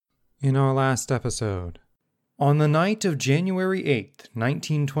In our last episode, on the night of January 8th,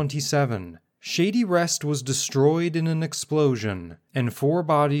 1927, Shady Rest was destroyed in an explosion, and 4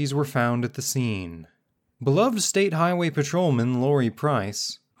 bodies were found at the scene. Beloved State Highway Patrolman Laurie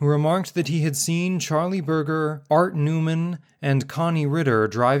Price, who remarked that he had seen Charlie Berger, Art Newman, and Connie Ritter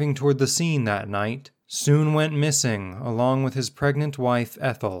driving toward the scene that night, soon went missing along with his pregnant wife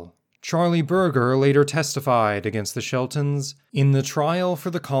Ethel. Charlie Berger later testified against the Sheltons in the trial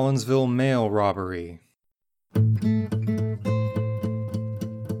for the Collinsville mail robbery.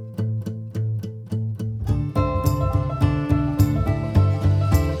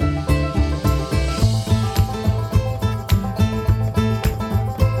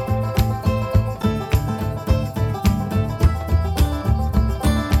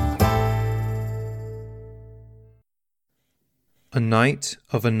 A Night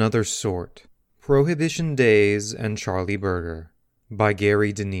of Another Sort, Prohibition Days and Charlie Berger, by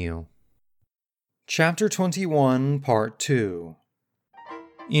Gary DeNeal. Chapter 21, Part 2.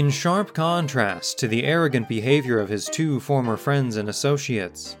 In sharp contrast to the arrogant behavior of his 2 former friends and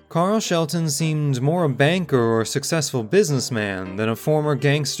associates, Carl Shelton seemed more a banker or successful businessman than a former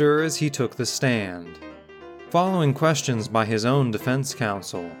gangster as he took the stand. Following questions by his own defense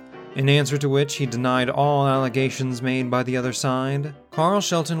counsel, in answer to which he denied all allegations made by the other side, Carl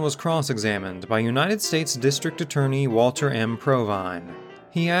Shelton was cross-examined by United States District Attorney Walter M. Provine.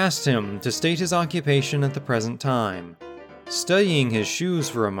 He asked him to state his occupation at the present time. Studying his shoes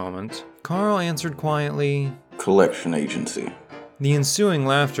for a moment, Carl answered quietly, "Collection agency." The ensuing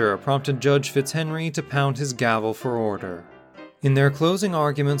laughter prompted Judge Fitzhenry to pound his gavel for order. In their closing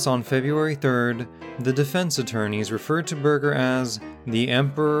arguments on February 3rd, the defense attorneys referred to Berger as the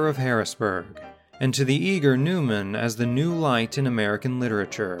Emperor of Harrisburg, and to the eager Newman as the new light in American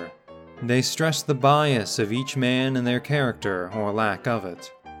literature. They stressed the bias of each man and their character, or lack of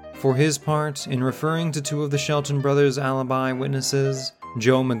it. For his part, in referring to 2 of the Shelton brothers' alibi witnesses,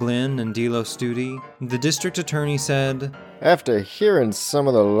 Joe McGlynn and Delo Studi, the district attorney said, "After hearing some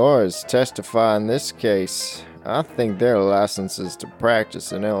of the lawyers testify in this case, I think their licenses to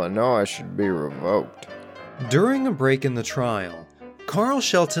practice in Illinois should be revoked." During a break in the trial, Carl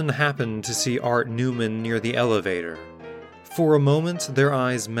Shelton happened to see Art Newman near the elevator. For a moment, their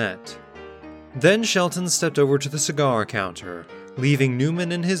eyes met. Then Shelton stepped over to the cigar counter, leaving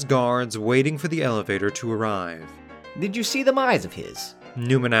Newman and his guards waiting for the elevator to arrive. "Did you see them eyes of his?"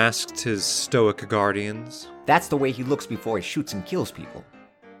 Newman asked his stoic guardians. "That's the way he looks before he shoots and kills people."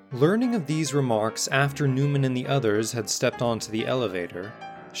 Learning of these remarks after Newman and the others had stepped onto the elevator,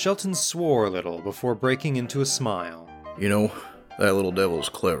 Shelton swore a little before breaking into a smile. "You know, that little devil's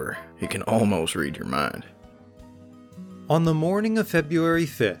clever. He can almost read your mind." On the morning of February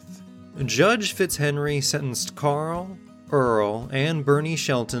 5th, Judge Fitzhenry sentenced Carl, Earl, and Bernie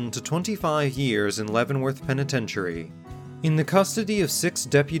Shelton to 25 years in Leavenworth Penitentiary. In the custody of 6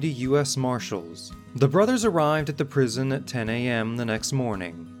 deputy U.S. Marshals, the brothers arrived at the prison at 10 a.m. the next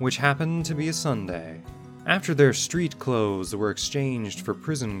morning, which happened to be a Sunday. After their street clothes were exchanged for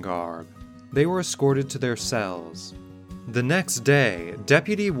prison garb, they were escorted to their cells. The next day,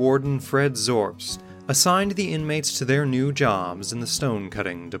 Deputy Warden Fred Zorps assigned the inmates to their new jobs in the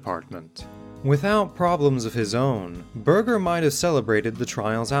stone-cutting department. Without problems of his own, Berger might have celebrated the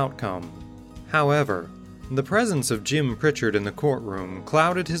trial's outcome. However, the presence of Jim Pritchard in the courtroom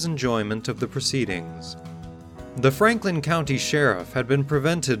clouded his enjoyment of the proceedings. The Franklin County Sheriff had been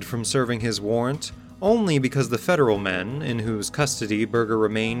prevented from serving his warrant only because the federal men, in whose custody Berger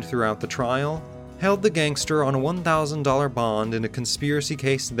remained throughout the trial, held the gangster on a $1,000 bond in a conspiracy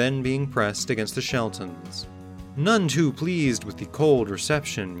case then being pressed against the Sheltons. None too pleased with the cold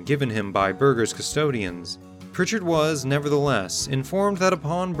reception given him by Berger's custodians, Pritchard was, nevertheless, informed that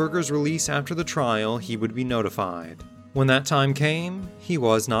upon Berger's release after the trial, he would be notified. When that time came, he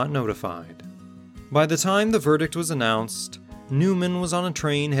was not notified. By the time the verdict was announced, Newman was on a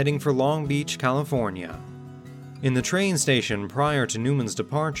train heading for Long Beach, California. In the train station prior to Newman's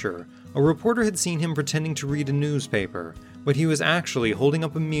departure, a reporter had seen him pretending to read a newspaper, but he was actually holding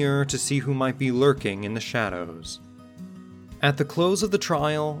up a mirror to see who might be lurking in the shadows. At the close of the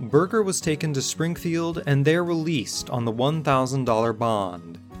trial, Berger was taken to Springfield and there released on the $1,000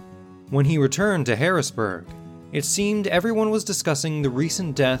 bond. When he returned to Harrisburg, it seemed everyone was discussing the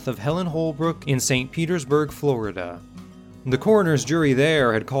recent death of Helen Holbrook in St. Petersburg, Florida. The coroner's jury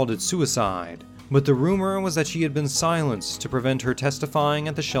there had called it suicide, but the rumor was that she had been silenced to prevent her testifying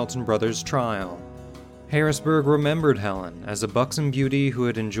at the Shelton brothers' trial. Harrisburg remembered Helen as a buxom beauty who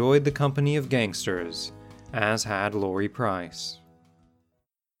had enjoyed the company of gangsters, as had Laurie Price.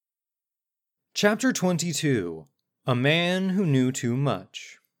 Chapter 22. A Man Who Knew Too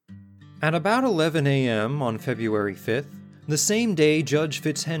Much. At about 11 a.m. on February 5th, the same day Judge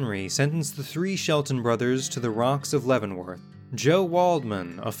Fitzhenry sentenced the 3 Shelton brothers to the rocks of Leavenworth, Joe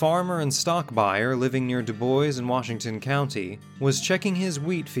Waldman, a farmer and stock buyer living near Du Bois in Washington County, was checking his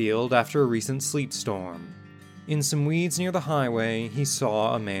wheat field after a recent sleet storm. In some weeds near the highway, he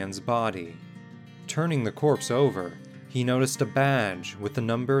saw a man's body. Turning the corpse over, he noticed a badge with the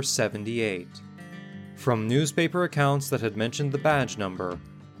number 78. From newspaper accounts that had mentioned the badge number,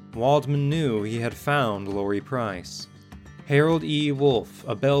 Waldman knew he had found Lory Price. Harold E. Wolf,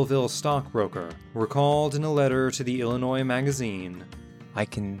 a Belleville stockbroker, recalled in a letter to the Illinois Magazine, "I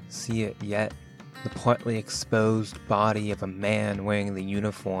can see it yet, the partly exposed body of a man wearing the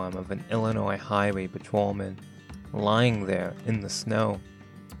uniform of an Illinois highway patrolman, lying there in the snow.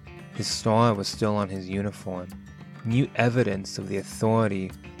 His star was still on his uniform, mute evidence of the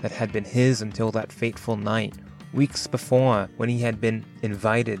authority that had been his until that fateful night, weeks before, when he had been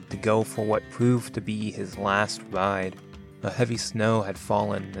invited to go for what proved to be his last ride. A heavy snow had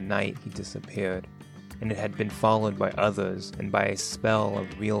fallen the night he disappeared, and it had been followed by others and by a spell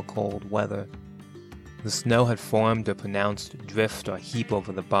of real cold weather. The snow had formed a pronounced drift or heap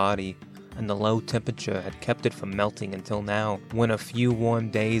over the body, and the low temperature had kept it from melting until now, when a few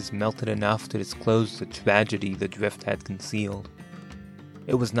warm days melted enough to disclose the tragedy the drift had concealed.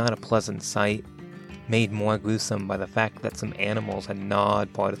 It was not a pleasant sight, made more gruesome by the fact that some animals had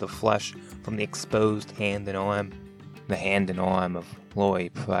gnawed part of the flesh from the exposed hand and arm. The hand and arm of Lory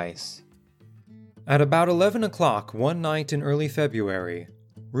Price. At about 11 o'clock one night in early February,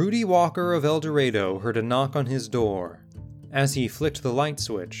 Rudy Walker of El Dorado heard a knock on his door. As he flicked the light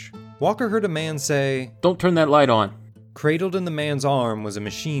switch, Walker heard a man say, "Don't turn that light on." Cradled in the man's arm was a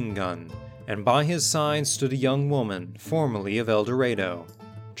machine gun, and by his side stood a young woman, formerly of El Dorado.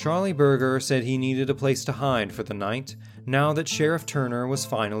 Charlie Berger said he needed a place to hide for the night, now that Sheriff Turner was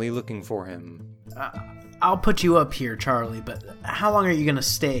finally looking for him. I'll put you up here, Charlie, but how long are you gonna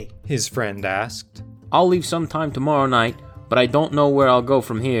stay? His friend asked. "I'll leave sometime tomorrow night, but I don't know where I'll go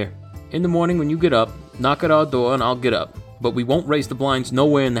from here. In the morning when you get up, knock at our door and I'll get up, but we won't raise the blinds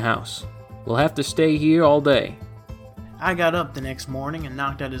nowhere in the house. We'll have to stay here all day." I got up the next morning and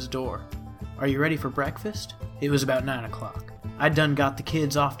knocked at his door. "Are you ready for breakfast?" It was about 9 o'clock. I'd done got the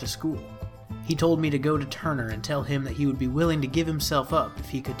kids off to school. He told me to go to Turner and tell him that he would be willing to give himself up if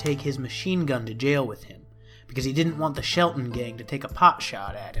he could take his machine gun to jail with him, because he didn't want the Shelton gang to take a pot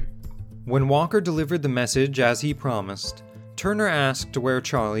shot at him. When Walker delivered the message as he promised, Turner asked where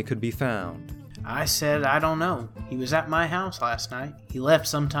Charlie could be found. I said I don't know. He was at my house last night. He left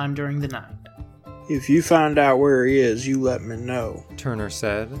sometime during the night. "If you find out where he is, you let me know," Turner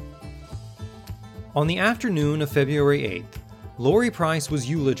said. On the afternoon of February 8th, Lory Price was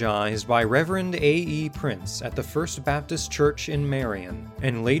eulogized by Reverend A.E. Prince at the First Baptist Church in Marion,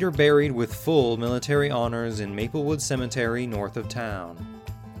 and later buried with full military honors in Maplewood Cemetery north of town.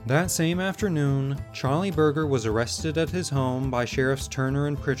 That same afternoon, Charlie Berger was arrested at his home by Sheriffs Turner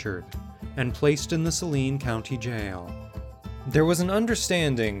and Pritchard, and placed in the Saline County Jail. There was an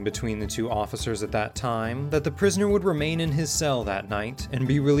understanding between the two officers at that time that the prisoner would remain in his cell that night and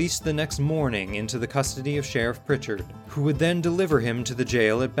be released the next morning into the custody of Sheriff Pritchard, who would then deliver him to the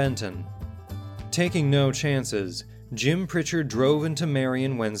jail at Benton. Taking no chances, Jim Pritchard drove into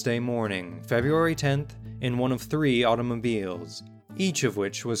Marion Wednesday morning, February 10th, in one of 3 automobiles, each of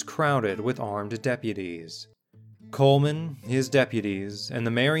which was crowded with armed deputies. Coleman, his deputies, and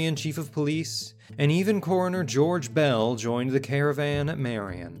the Marion Chief of Police, and even Coroner George Bell joined the caravan at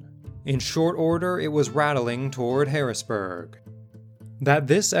Marion. In short order, it was rattling toward Harrisburg. That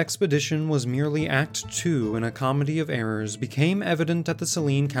this expedition was merely Act 2 in a comedy of errors became evident at the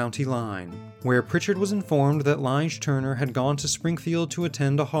Saline County line, where Pritchard was informed that Lige Turner had gone to Springfield to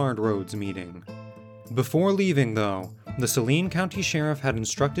attend a Hard Roads meeting. Before leaving, though, the Saline County Sheriff had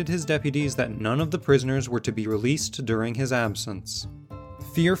instructed his deputies that none of the prisoners were to be released during his absence.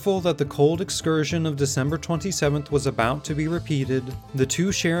 Fearful that the cold excursion of December 27th was about to be repeated, the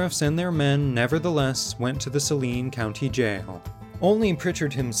 2 sheriffs and their men nevertheless went to the Saline County Jail. Only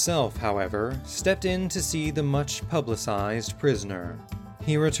Pritchard himself, however, stepped in to see the much publicized prisoner.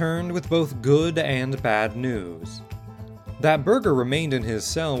 He returned with both good and bad news. That Berger remained in his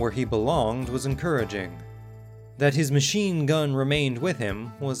cell where he belonged was encouraging. That his machine gun remained with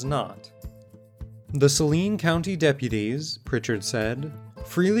him was not. The Saline County deputies, Pritchard said,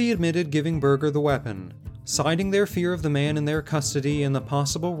 freely admitted giving Berger the weapon, citing their fear of the man in their custody and the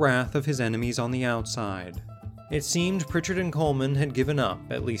possible wrath of his enemies on the outside. It seemed Pritchard and Coleman had given up,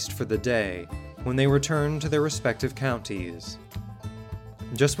 at least for the day, when they returned to their respective counties.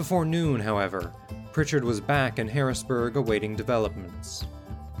 Just before noon, however, Pritchard was back in Harrisburg awaiting developments.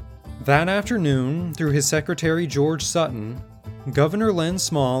 That afternoon, through his secretary George Sutton, Governor Len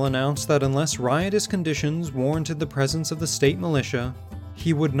Small announced that unless riotous conditions warranted the presence of the state militia,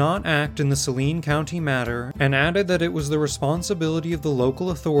 he would not act in the Saline County matter, and added that it was the responsibility of the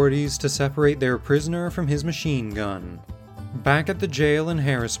local authorities to separate their prisoner from his machine gun. Back at the jail in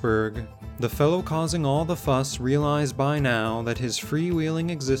Harrisburg, the fellow causing all the fuss realized by now that his freewheeling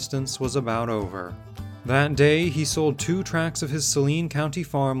existence was about over. That day, he sold 2 tracts of his Saline County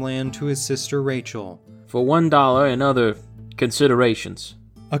farmland to his sister Rachel, For $1 and other considerations.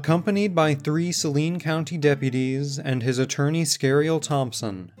 accompanied by 3 Saline County deputies and his attorney Scariel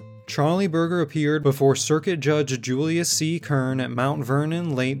Thompson. Charlie Berger appeared before Circuit Judge Julius C. Kern at Mount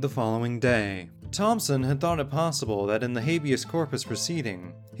Vernon late the following day. Thompson had thought it possible that in the habeas corpus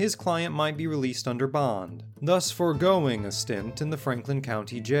proceeding, his client might be released under bond, thus foregoing a stint in the Franklin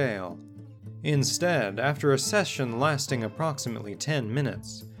County Jail. Instead, after a session lasting approximately 10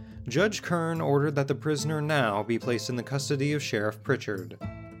 minutes, Judge Kern ordered that the prisoner now be placed in the custody of Sheriff Pritchard.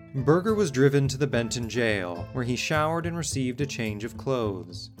 Berger was driven to the Benton jail, where he showered and received a change of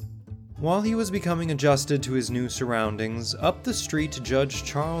clothes. While he was becoming adjusted to his new surroundings, up the street Judge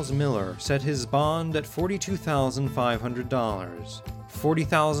Charles Miller set his bond at $42,500,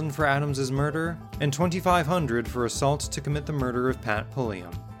 $40,000 for Adams's murder, and $2,500 for assault to commit the murder of Pat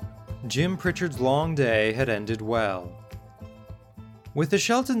Pulliam. Jim Pritchard's long day had ended well. With the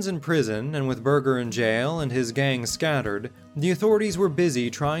Sheltons in prison and with Berger in jail and his gang scattered, the authorities were busy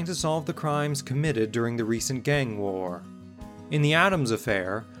trying to solve the crimes committed during the recent gang war. In the Adams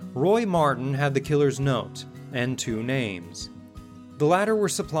affair, Roy Martin had the killer's note and 2 names. The latter were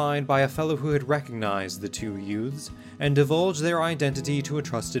supplied by a fellow who had recognized the 2 youths and divulged their identity to a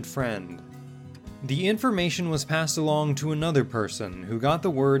trusted friend. The information was passed along to another person who got the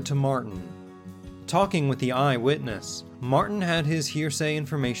word to Martin. Talking with the eyewitness, Martin had his hearsay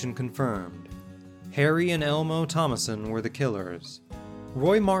information confirmed. Harry and Elmo Thomason were the killers.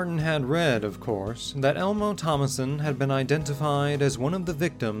 Roy Martin had read, of course, that Elmo Thomason had been identified as one of the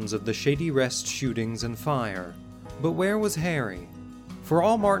victims of the Shady Rest shootings and fire. But where was Harry? For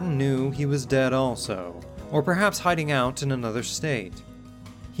all Martin knew, he was dead also, or perhaps hiding out in another state.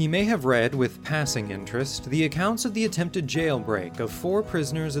 He may have read, with passing interest, the accounts of the attempted jailbreak of 4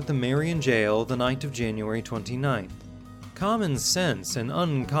 prisoners at the Marion Jail the night of January 29th. Common sense and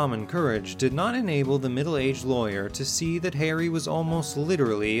uncommon courage did not enable the middle-aged lawyer to see that Harry was almost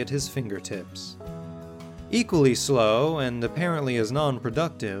literally at his fingertips. Equally slow, and apparently as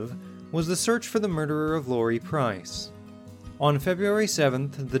non-productive, was the search for the murderer of Laurie Price. On February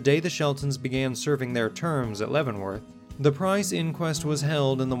 7th, the day the Sheltons began serving their terms at Leavenworth, the Price inquest was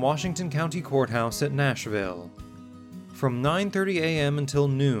held in the Washington County Courthouse at Nashville. From 9:30 a.m. until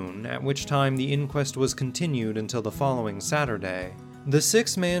noon, at which time the inquest was continued until the following Saturday, the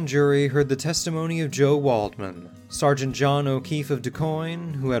 6-man jury heard the testimony of Joe Waldman, Sergeant John O'Keefe of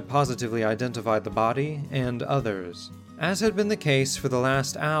DuQuoin, who had positively identified the body, and others. As had been the case for the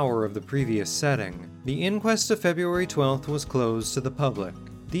last hour of the previous setting, the inquest of February 12th was closed to the public.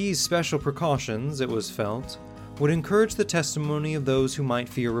 These special precautions, it was felt, would encourage the testimony of those who might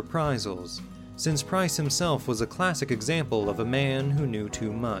fear reprisals, since Price himself was a classic example of a man who knew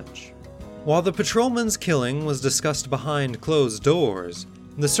too much. While the patrolman's killing was discussed behind closed doors,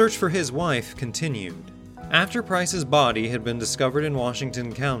 the search for his wife continued. After Price's body had been discovered in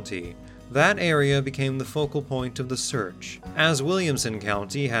Washington County, that area became the focal point of the search, as Williamson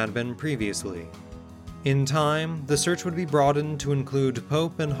County had been previously. In time, the search would be broadened to include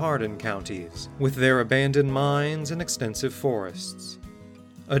Pope and Hardin counties, with their abandoned mines and extensive forests.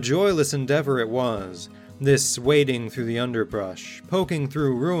 A joyless endeavor it was, this wading through the underbrush, poking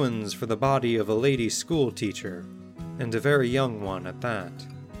through ruins for the body of a lady school teacher, and a very young one at that.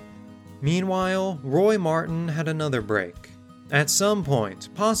 Meanwhile, Roy Martin had another break. At some point,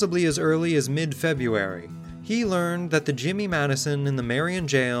 possibly as early as mid-February, he learned that the Jimmy Madison in the Marion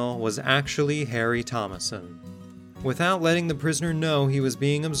Jail was actually Harry Thomason. Without letting the prisoner know he was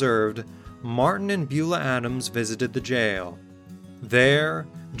being observed, Martin and Beulah Adams visited the jail. There,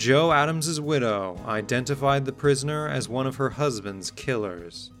 Joe Adams's widow identified the prisoner as one of her husband's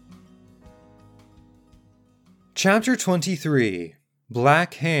killers. Chapter 23: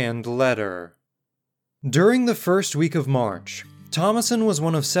 Black Hand Letter. During the first week of March, Thomason was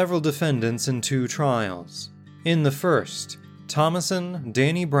one of several defendants in 2 trials. In the first, Thomason,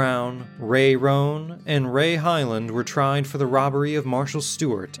 Danny Brown, Ray Roan, and Ray Highland were tried for the robbery of Marshall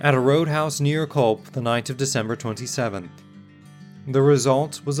Stewart at a roadhouse near Culp the night of December 27th. The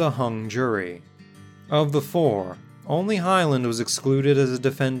result was a hung jury. Of the 4, only Highland was excluded as a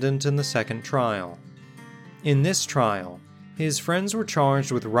defendant in the second trial. In this trial, his friends were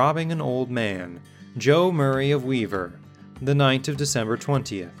charged with robbing an old man, Joe Murray of Weaver, the night of December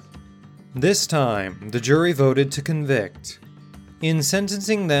 20th. This time, the jury voted to convict. In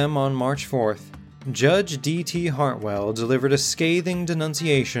sentencing them on March 4th, Judge D.T. Hartwell delivered a scathing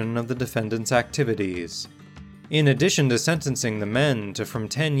denunciation of the defendants' activities. In addition to sentencing the men to from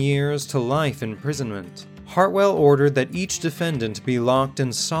 10 years to life imprisonment, Hartwell ordered that each defendant be locked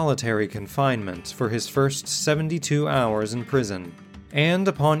in solitary confinement for his first 72 hours in prison, and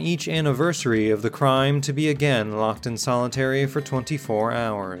upon each anniversary of the crime to be again locked in solitary for 24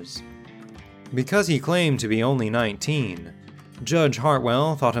 hours. Because he claimed to be only 19, Judge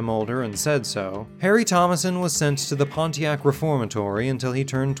Hartwell thought him older and said so, Harry Thomason was sent to the Pontiac Reformatory until he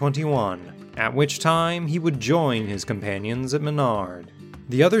turned 21, at which time he would join his companions at Menard.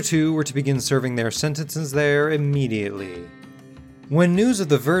 The other two were to begin serving their sentences there immediately. When news of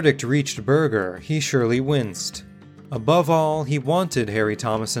the verdict reached Berger, he surely winced. Above all, he wanted Harry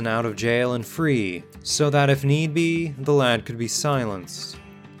Thomason out of jail and free, so that if need be, the lad could be silenced.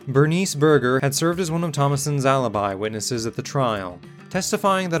 Bernice Berger had served as one of Thomason's alibi witnesses at the trial,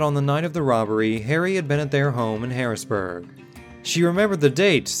 testifying that on the night of the robbery, Harry had been at their home in Harrisburg. She remembered the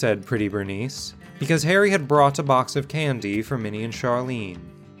date, said pretty Bernice, because Harry had brought a box of candy for Minnie and Charlene.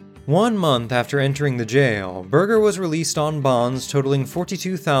 1 month after entering the jail, Berger was released on bonds totaling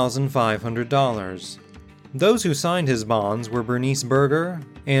 $42,500. Those who signed his bonds were Bernice Berger,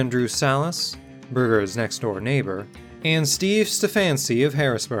 Andrew Salas, Berger's next-door neighbor, and Steve Stefanski of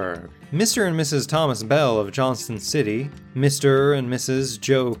Harrisburg, Mr. and Mrs. Thomas Bell of Johnston City, Mr. and Mrs.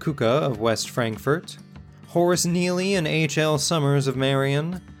 Joe Kuka of West Frankfort, Horace Neely and H.L. Summers of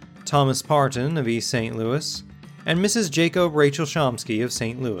Marion, Thomas Parton of East St. Louis, and Mrs. Jacob Rachel Chomsky of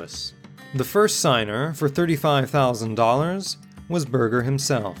St. Louis. The first signer, for $35,000, was Berger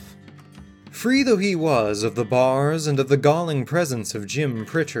himself. Free though he was of the bars and of the galling presence of Jim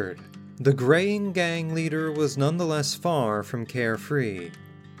Pritchard, the graying gang leader was nonetheless far from carefree.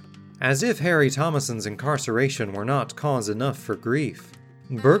 As if Harry Thomason's incarceration were not cause enough for grief,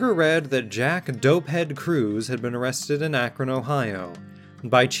 Berger read that Jack Dopehead Cruz had been arrested in Akron, Ohio,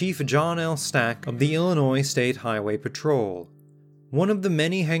 by Chief John L. Stack of the Illinois State Highway Patrol. One of the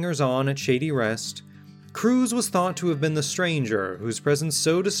many hangers-on at Shady Rest, Cruz was thought to have been the stranger whose presence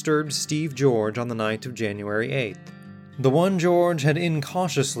so disturbed Steve George on the night of January 8th. The one George had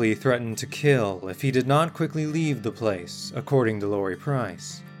incautiously threatened to kill if he did not quickly leave the place, according to Lori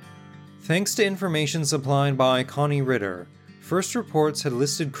Price. Thanks to information supplied by Connie Ritter, first reports had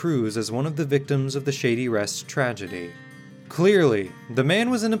listed Cruz as one of the victims of the Shady Rest tragedy. Clearly, the man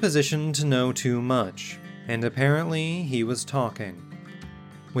was in a position to know too much, and apparently he was talking.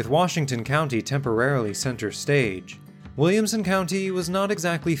 With Washington County temporarily center stage, Williamson County was not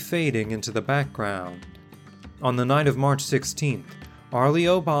exactly fading into the background. On the night of March 16th,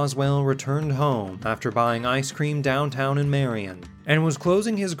 Arleo Boswell returned home after buying ice cream downtown in Marion, and was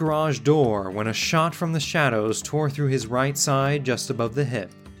closing his garage door when a shot from the shadows tore through his right side just above the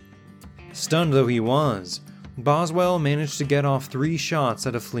hip. Stunned though he was, Boswell managed to get off 3 shots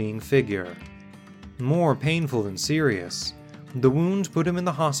at a fleeing figure. More painful than serious, the wound put him in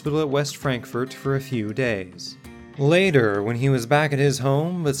the hospital at West Frankfort for a few days. Later, when he was back at his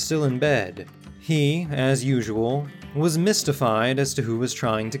home but still in bed, he, as usual, was mystified as to who was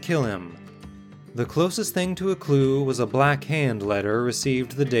trying to kill him. The closest thing to a clue was a Black Hand letter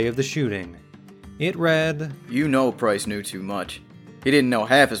received the day of the shooting. It read, You know Price knew too much. He didn't know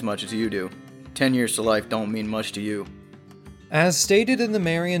half as much as you do. 10 years to life don't mean much to you. As stated in the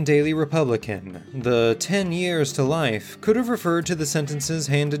Marion Daily Republican, the 10 years to life could have referred to the sentences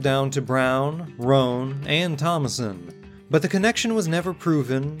handed down to Brown, Roan, and Thomason, but the connection was never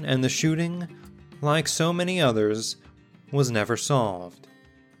proven, and the shooting, like so many others, was never solved.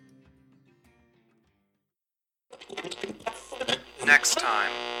 Next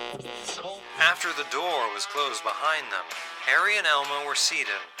time. After the door was closed behind them, Harry and Elma were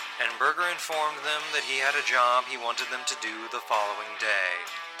seated, and Berger informed them that he had a job he wanted them to do the following day.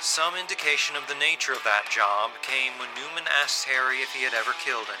 Some indication of the nature of that job came when Newman asked Harry if he had ever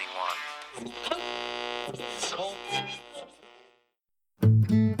killed anyone.